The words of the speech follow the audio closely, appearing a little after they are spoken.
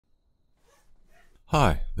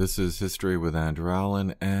Hi, this is History with Andrew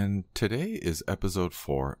Allen, and today is episode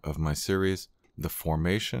 4 of my series, The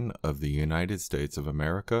Formation of the United States of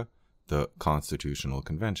America, the Constitutional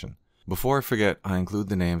Convention. Before I forget, I include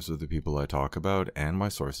the names of the people I talk about and my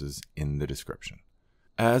sources in the description.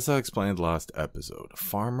 As I explained last episode,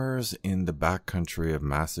 farmers in the backcountry of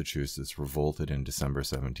Massachusetts revolted in December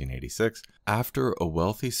 1786 after a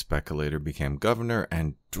wealthy speculator became governor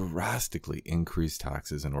and drastically increased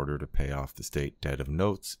taxes in order to pay off the state debt of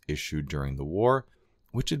notes issued during the war,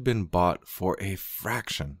 which had been bought for a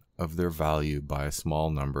fraction of their value by a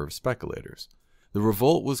small number of speculators. The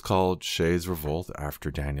revolt was called Shays' Revolt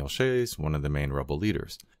after Daniel Shays, one of the main rebel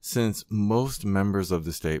leaders. Since most members of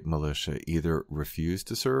the state militia either refused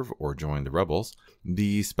to serve or joined the rebels,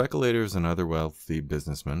 the speculators and other wealthy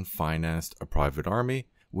businessmen financed a private army,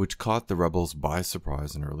 which caught the rebels by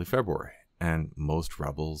surprise in early February, and most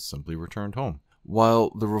rebels simply returned home. While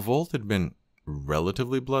the revolt had been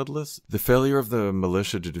relatively bloodless, the failure of the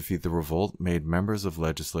militia to defeat the revolt made members of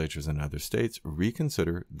legislatures in other states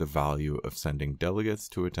reconsider the value of sending delegates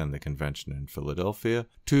to attend the convention in Philadelphia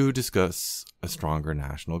to discuss a stronger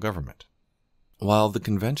national government. While the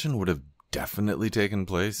convention would have definitely taken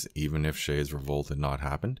place even if Shays' revolt had not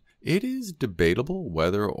happened, it is debatable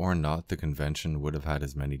whether or not the convention would have had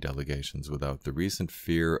as many delegations without the recent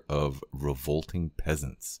fear of revolting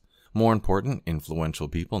peasants. More important, influential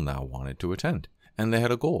people now wanted to attend, and they had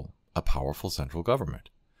a goal, a powerful central government.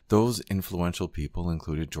 Those influential people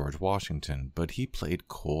included George Washington, but he played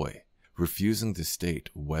coy, refusing to state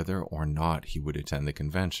whether or not he would attend the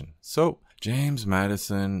convention. So, James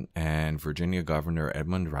Madison and Virginia Governor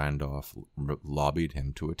Edmund Randolph lobbied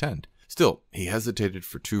him to attend. Still, he hesitated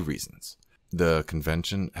for two reasons. The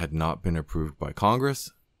convention had not been approved by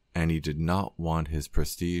Congress, and he did not want his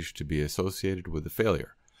prestige to be associated with a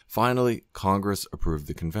failure. Finally, Congress approved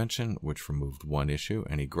the convention, which removed one issue,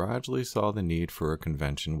 and he gradually saw the need for a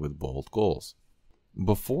convention with bold goals.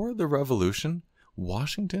 Before the Revolution,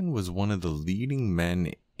 Washington was one of the leading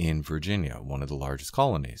men in Virginia, one of the largest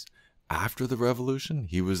colonies. After the Revolution,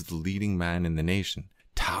 he was the leading man in the nation,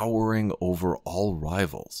 towering over all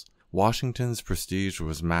rivals. Washington's prestige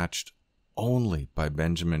was matched only by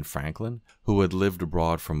Benjamin Franklin, who had lived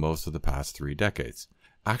abroad for most of the past 3 decades.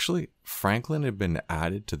 Actually, Franklin had been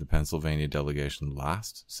added to the Pennsylvania delegation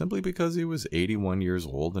last, simply because he was 81 years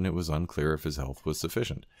old and it was unclear if his health was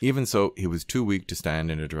sufficient. Even so, he was too weak to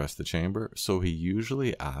stand and address the chamber, so he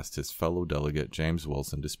usually asked his fellow delegate James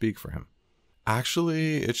Wilson to speak for him.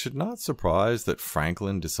 Actually, it should not surprise that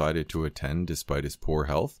Franklin decided to attend despite his poor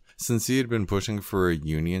health, since he had been pushing for a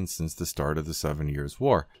union since the start of the 7 Years'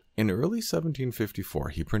 War. In early 1754,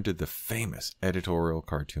 he printed the famous editorial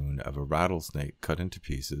cartoon of a rattlesnake cut into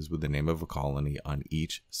pieces with the name of a colony on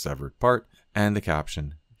each severed part, and the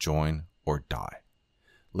caption, "Join or Die."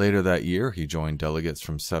 Later that year, he joined delegates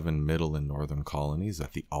from 7 middle and northern colonies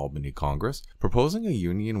at the Albany Congress, proposing a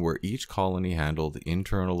union where each colony handled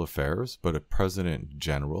internal affairs, but a president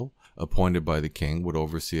general, appointed by the king, would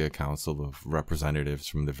oversee a council of representatives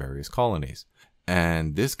from the various colonies.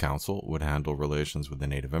 And this council would handle relations with the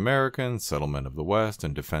Native Americans, settlement of the West,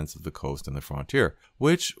 and defense of the coast and the frontier,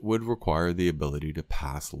 which would require the ability to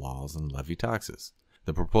pass laws and levy taxes.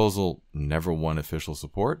 The proposal never won official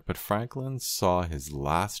support, but Franklin saw his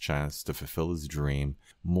last chance to fulfill his dream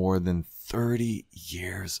more than 30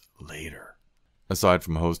 years later. Aside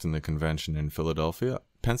from hosting the convention in Philadelphia,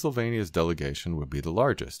 Pennsylvania's delegation would be the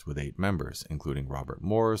largest, with 8 members, including Robert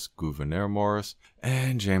Morris, Gouverneur Morris,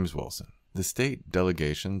 and James Wilson. The state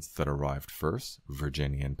delegations that arrived first,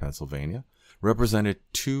 Virginia and Pennsylvania, represented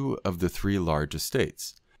 2 of the 3 largest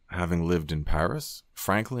states. Having lived in Paris,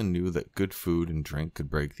 Franklin knew that good food and drink could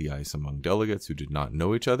break the ice among delegates who did not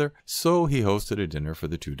know each other, so he hosted a dinner for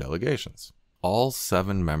the 2 delegations. All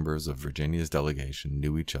 7 members of Virginia's delegation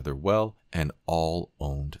knew each other well, and all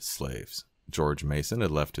owned slaves. George Mason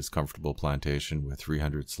had left his comfortable plantation with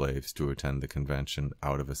 300 slaves to attend the convention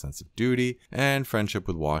out of a sense of duty and friendship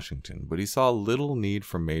with Washington, but he saw little need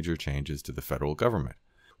for major changes to the federal government.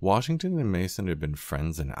 Washington and Mason had been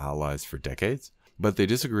friends and allies for decades, but they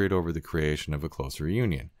disagreed over the creation of a closer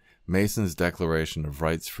union. Mason's Declaration of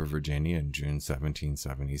Rights for Virginia in June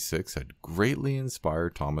 1776 had greatly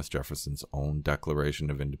inspired Thomas Jefferson's own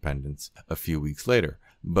Declaration of Independence a few weeks later,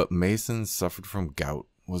 but Mason suffered from gout,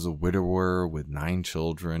 was a widower with 9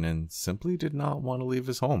 children, and simply did not want to leave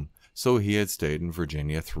his home, so he had stayed in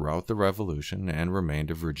Virginia throughout the Revolution and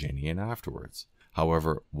remained a Virginian afterwards.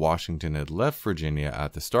 However, Washington had left Virginia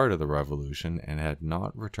at the start of the Revolution and had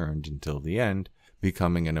not returned until the end,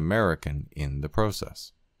 becoming an American in the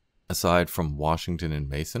process. Aside from Washington and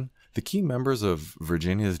Mason, the key members of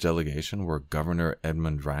Virginia's delegation were Governor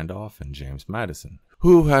Edmund Randolph and James Madison,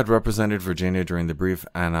 who had represented Virginia during the brief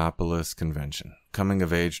Annapolis Convention. Coming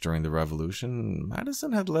of age during the Revolution,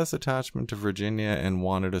 Madison had less attachment to Virginia and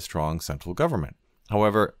wanted a strong central government.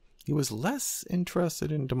 However, he was less interested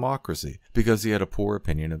in democracy because he had a poor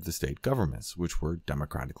opinion of the state governments, which were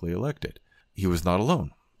democratically elected. He was not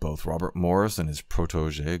alone. Both Robert Morris and his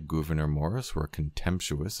protege, Gouverneur Morris, were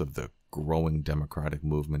contemptuous of the growing democratic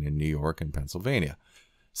movement in New York and Pennsylvania.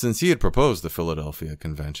 Since he had proposed the Philadelphia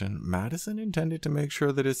Convention, Madison intended to make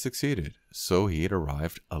sure that it succeeded, so he had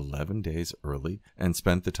arrived 11 days early and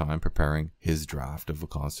spent the time preparing his draft of a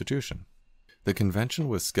constitution. The convention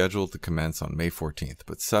was scheduled to commence on May 14th,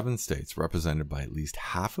 but 7 states represented by at least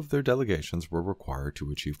half of their delegations were required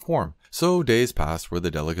to achieve quorum. So days passed where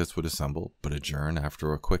the delegates would assemble, but adjourn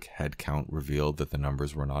after a quick head count revealed that the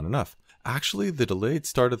numbers were not enough. Actually, the delayed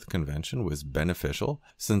start of the convention was beneficial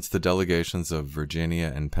since the delegations of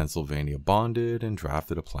Virginia and Pennsylvania bonded and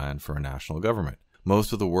drafted a plan for a national government.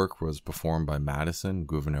 Most of the work was performed by Madison,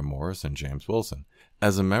 Gouverneur Morris, and James Wilson.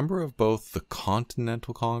 As a member of both the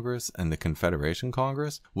Continental Congress and the Confederation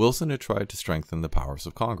Congress, Wilson had tried to strengthen the powers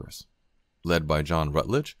of Congress. Led by John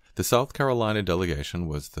Rutledge, the South Carolina delegation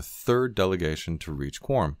was the 3rd delegation to reach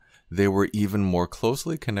quorum. They were even more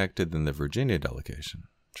closely connected than the Virginia delegation.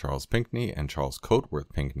 Charles Pinckney and Charles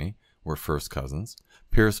Coatworth Pinckney were first cousins.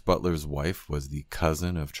 Pierce Butler's wife was the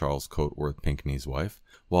cousin of Charles Coatworth Pinckney's wife,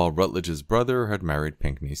 while Rutledge's brother had married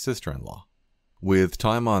Pinckney's sister-in-law. With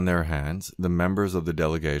time on their hands, the members of the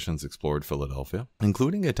delegations explored Philadelphia,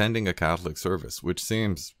 including attending a Catholic service, which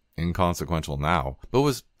seems inconsequential now, but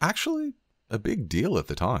was actually a big deal at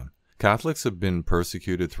the time. Catholics had been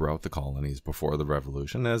persecuted throughout the colonies before the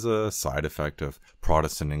Revolution as a side effect of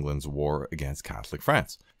Protestant England's war against Catholic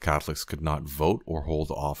France. Catholics could not vote or hold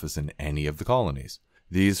office in any of the colonies.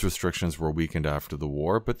 These restrictions were weakened after the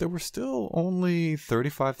war, but there were still only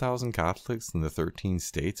 35,000 Catholics in the 13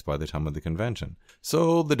 states by the time of the convention.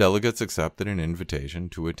 So the delegates accepted an invitation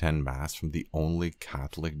to attend Mass from the only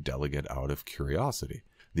Catholic delegate out of curiosity.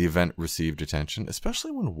 The event received attention,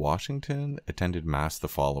 especially when Washington attended Mass the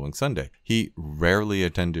following Sunday. He rarely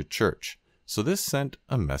attended church, so this sent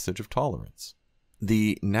a message of tolerance.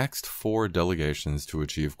 The next 4 delegations to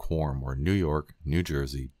achieve quorum were New York, New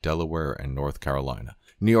Jersey, Delaware, and North Carolina.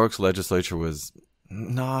 New York's legislature was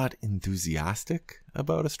not enthusiastic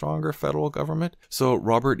about a stronger federal government, so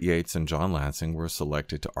Robert Yates and John Lansing were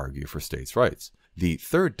selected to argue for states' rights. The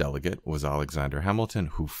 3rd delegate was Alexander Hamilton,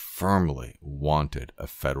 who firmly wanted a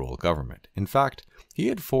federal government. In fact, he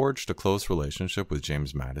had forged a close relationship with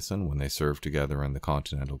James Madison when they served together in the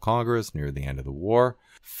Continental Congress near the end of the war.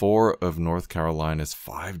 4 of North Carolina's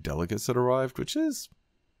 5 delegates had arrived, which is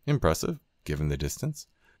impressive given the distance,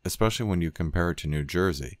 especially when you compare it to New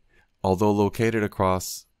Jersey. Although located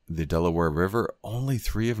across the Delaware River, only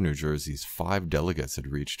 3 of New Jersey's 5 delegates had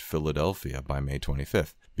reached Philadelphia by May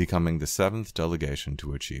 25th, becoming the 7th delegation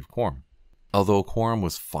to achieve quorum. Although quorum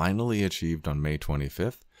was finally achieved on May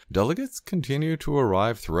 25th, delegates continued to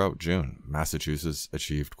arrive throughout June. Massachusetts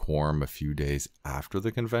achieved quorum a few days after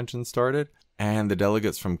the convention started, and the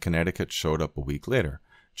delegates from Connecticut showed up a week later.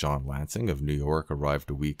 John Lansing of New York arrived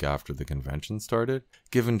a week after the convention started.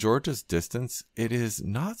 Given Georgia's distance, it is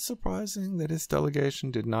not surprising that his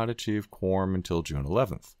delegation did not achieve quorum until June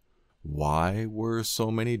 11th. Why were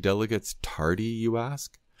so many delegates tardy, you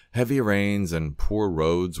ask? Heavy rains and poor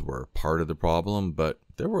roads were part of the problem, but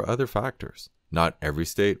there were other factors. Not every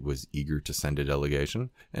state was eager to send a delegation,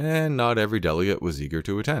 and not every delegate was eager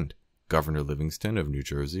to attend. Governor Livingston of New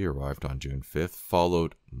Jersey arrived on June 5th,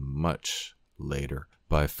 followed much later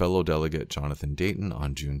by fellow delegate Jonathan Dayton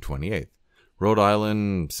on June 28th. Rhode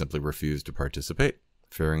Island simply refused to participate,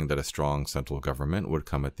 fearing that a strong central government would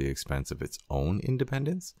come at the expense of its own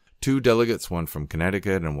independence. 2 delegates, one from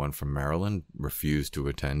Connecticut and one from Maryland, refused to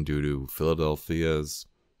attend due to Philadelphia's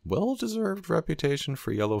well-deserved reputation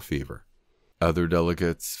for yellow fever. Other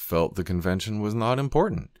delegates felt the convention was not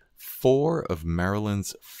important. 4 of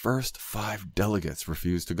Maryland's first 5 delegates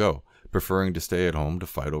refused to go, preferring to stay at home to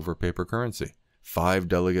fight over paper currency. 5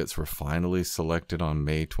 delegates were finally selected on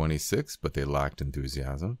May 26, but they lacked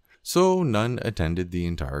enthusiasm, so none attended the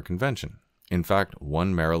entire convention. In fact,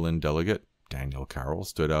 one Maryland delegate, Daniel Carroll,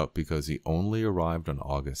 stood out because he only arrived on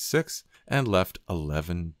August 6 and left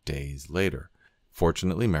 11 days later.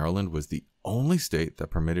 Fortunately, Maryland was the only state that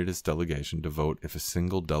permitted its delegation to vote if a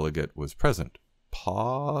single delegate was present,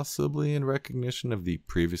 possibly in recognition of the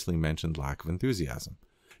previously mentioned lack of enthusiasm.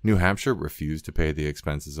 New Hampshire refused to pay the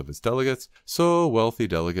expenses of its delegates, so wealthy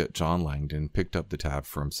delegate John Langdon picked up the tab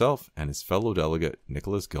for himself and his fellow delegate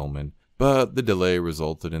Nicholas Gilman, but the delay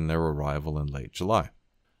resulted in their arrival in late July.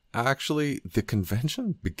 Actually, the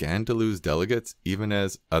convention began to lose delegates even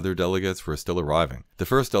as other delegates were still arriving. The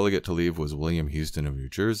first delegate to leave was William Houston of New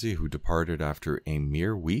Jersey, who departed after a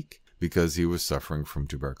mere week because he was suffering from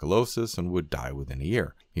tuberculosis and would die within a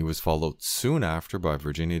year. He was followed soon after by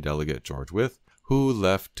Virginia delegate George Wythe, who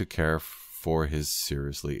left to care for his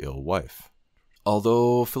seriously ill wife.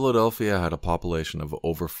 Although Philadelphia had a population of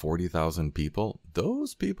over 40,000 people,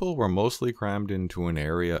 those people were mostly crammed into an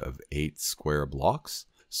area of 8 square blocks,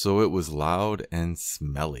 so it was loud and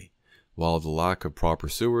smelly, while the lack of proper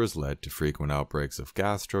sewers led to frequent outbreaks of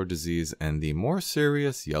gastro disease and the more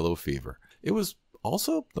serious yellow fever. It was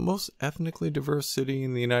also the most ethnically diverse city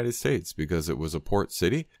in the United States because it was a port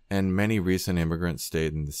city, and many recent immigrants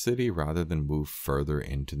stayed in the city rather than move further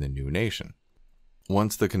into the new nation.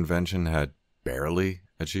 Once the convention had barely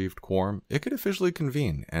achieved quorum, it could officially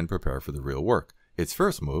convene and prepare for the real work. Its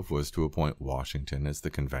first move was to appoint Washington as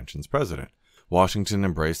the convention's president. Washington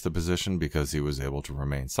embraced the position because he was able to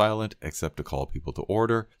remain silent except to call people to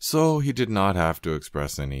order, so he did not have to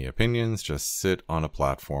express any opinions, just sit on a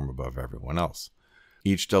platform above everyone else.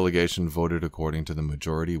 Each delegation voted according to the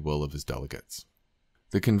majority will of his delegates.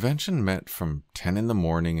 The convention met from 10 in the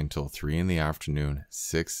morning until 3 in the afternoon,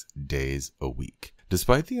 6 days a week.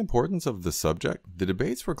 Despite the importance of the subject, the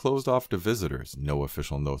debates were closed off to visitors, no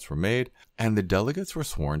official notes were made, and the delegates were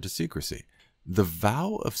sworn to secrecy. The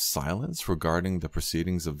vow of silence regarding the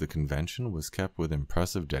proceedings of the convention was kept with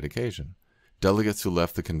impressive dedication. Delegates who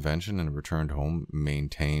left the convention and returned home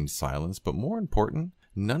maintained silence, but more important,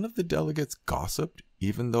 none of the delegates gossiped,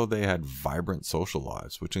 even though they had vibrant social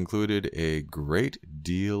lives, which included a great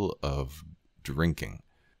deal of drinking.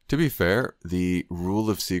 To be fair, the rule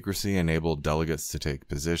of secrecy enabled delegates to take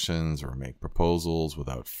positions or make proposals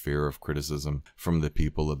without fear of criticism from the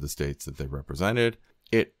people of the states that they represented.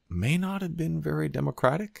 It may not have been very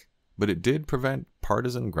democratic, but it did prevent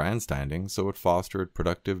partisan grandstanding, so it fostered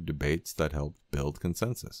productive debates that helped build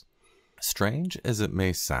consensus. Strange as it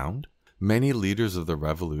may sound, many leaders of the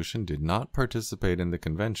Revolution did not participate in the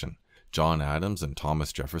convention. John Adams and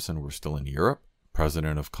Thomas Jefferson were still in Europe.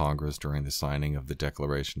 President of Congress during the signing of the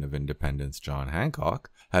Declaration of Independence, John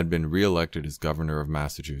Hancock, had been re-elected as governor of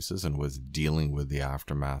Massachusetts and was dealing with the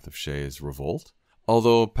aftermath of Shays' revolt.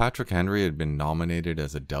 Although Patrick Henry had been nominated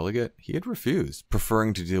as a delegate, he had refused,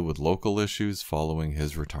 preferring to deal with local issues following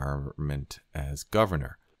his retirement as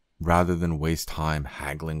governor, rather than waste time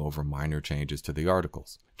haggling over minor changes to the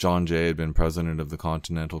Articles. John Jay had been president of the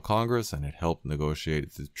Continental Congress and had helped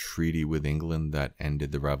negotiate the treaty with England that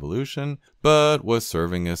ended the Revolution, but was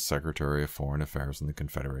serving as Secretary of Foreign Affairs in the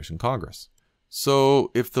Confederation Congress.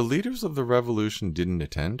 So, if the leaders of the Revolution didn't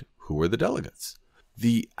attend, who were the delegates?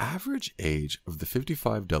 The average age of the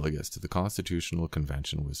 55 delegates to the Constitutional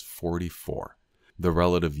Convention was 44. The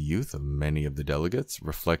relative youth of many of the delegates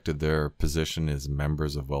reflected their position as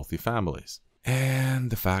members of wealthy families, and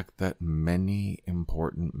the fact that many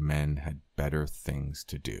important men had better things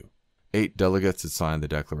to do. 8 delegates had signed the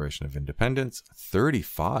Declaration of Independence,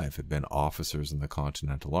 35 had been officers in the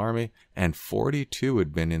Continental Army, and 42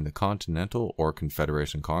 had been in the Continental or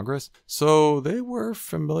Confederation Congress, so they were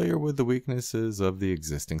familiar with the weaknesses of the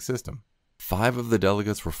existing system. 5 of the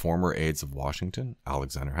delegates were former aides of Washington: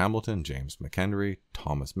 Alexander Hamilton, James McHenry,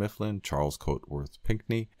 Thomas Mifflin, Charles Coatworth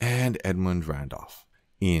Pinckney, and Edmund Randolph.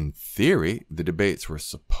 In theory, the debates were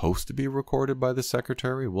supposed to be recorded by the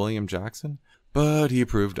Secretary, William Jackson, but he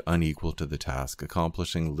proved unequal to the task,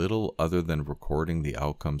 accomplishing little other than recording the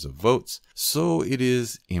outcomes of votes, so it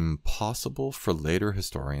is impossible for later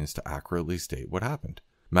historians to accurately state what happened.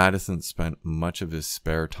 Madison spent much of his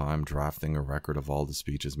spare time drafting a record of all the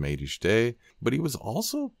speeches made each day, but he was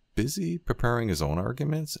also busy preparing his own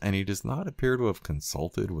arguments, and he does not appear to have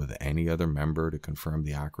consulted with any other member to confirm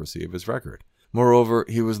the accuracy of his record. Moreover,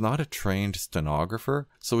 he was not a trained stenographer,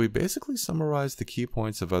 so he basically summarized the key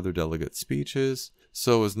points of other delegate speeches,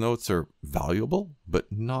 so his notes are valuable, but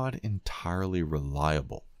not entirely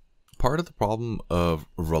reliable. Part of the problem of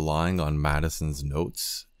relying on Madison's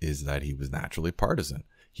notes is that he was naturally partisan.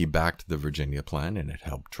 He backed the Virginia plan and had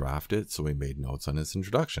helped draft it, so he made notes on its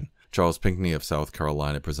introduction. Charles Pinckney of South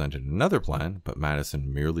Carolina presented another plan, but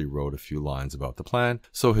Madison merely wrote a few lines about the plan,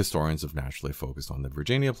 so historians have naturally focused on the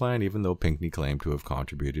Virginia plan, even though Pinckney claimed to have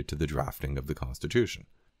contributed to the drafting of the Constitution.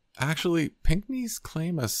 Actually, Pinckney's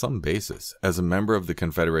claim has some basis. As a member of the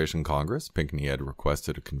Confederation Congress, Pinckney had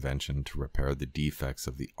requested a convention to repair the defects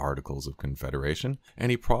of the Articles of Confederation,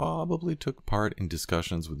 and he probably took part in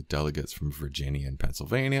discussions with delegates from Virginia and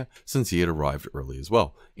Pennsylvania, since he had arrived early as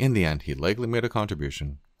well. In the end, he likely made a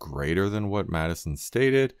contribution greater than what Madison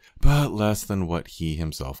stated, but less than what he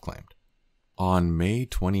himself claimed. On May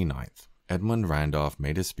 29th, Edmund Randolph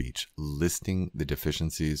made a speech listing the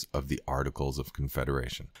deficiencies of the Articles of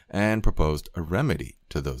Confederation and proposed a remedy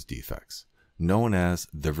to those defects, known as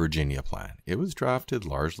the Virginia Plan. It was drafted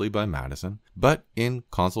largely by Madison, but in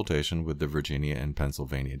consultation with the Virginia and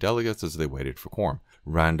Pennsylvania delegates as they waited for quorum.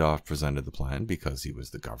 Randolph presented the plan because he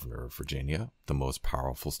was the governor of Virginia, the most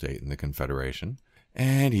powerful state in the Confederation,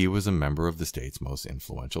 and he was a member of the state's most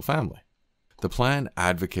influential family. The plan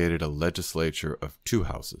advocated a legislature of two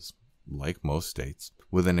houses, like most states,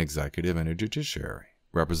 with an executive and a judiciary.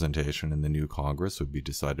 Representation in the new Congress would be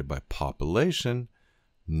decided by population,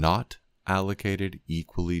 not allocated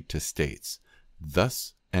equally to states,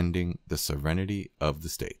 thus ending the sovereignty of the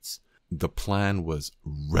states. The plan was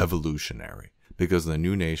revolutionary because the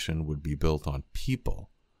new nation would be built on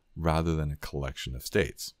people rather than a collection of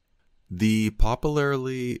states. The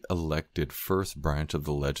popularly elected first branch of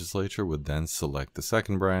the legislature would then select the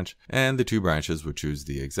second branch, and the two branches would choose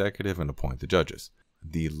the executive and appoint the judges.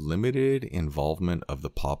 The limited involvement of the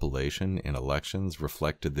population in elections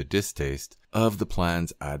reflected the distaste of the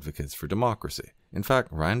plan's advocates for democracy. In fact,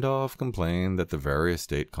 Randolph complained that the various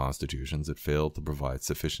state constitutions had failed to provide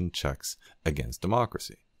sufficient checks against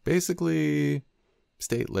democracy. Basically,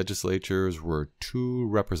 state legislatures were too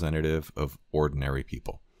representative of ordinary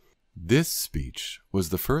people. This speech was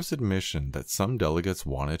the first admission that some delegates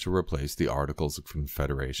wanted to replace the Articles of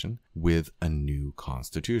Confederation with a new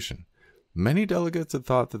constitution. Many delegates had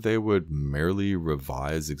thought that they would merely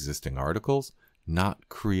revise existing articles, not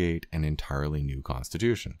create an entirely new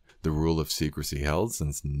constitution. The rule of secrecy held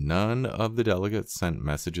since none of the delegates sent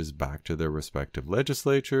messages back to their respective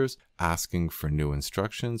legislatures asking for new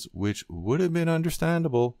instructions, which would have been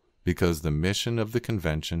understandable because the mission of the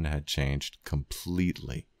convention had changed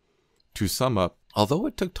completely. To sum up, although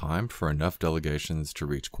it took time for enough delegations to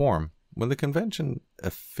reach quorum, when the convention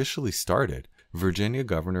officially started, Virginia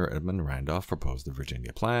Governor Edmund Randolph proposed the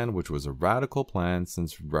Virginia Plan, which was a radical plan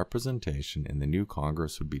since representation in the new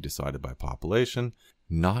Congress would be decided by population,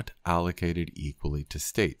 not allocated equally to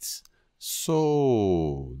states.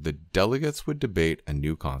 So, the delegates would debate a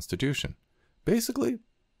new constitution. Basically,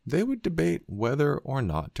 they would debate whether or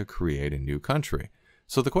not to create a new country.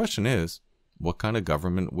 So the question is, what kind of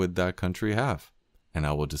government would that country have? And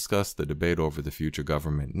I will discuss the debate over the future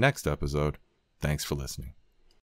government next episode. Thanks for listening.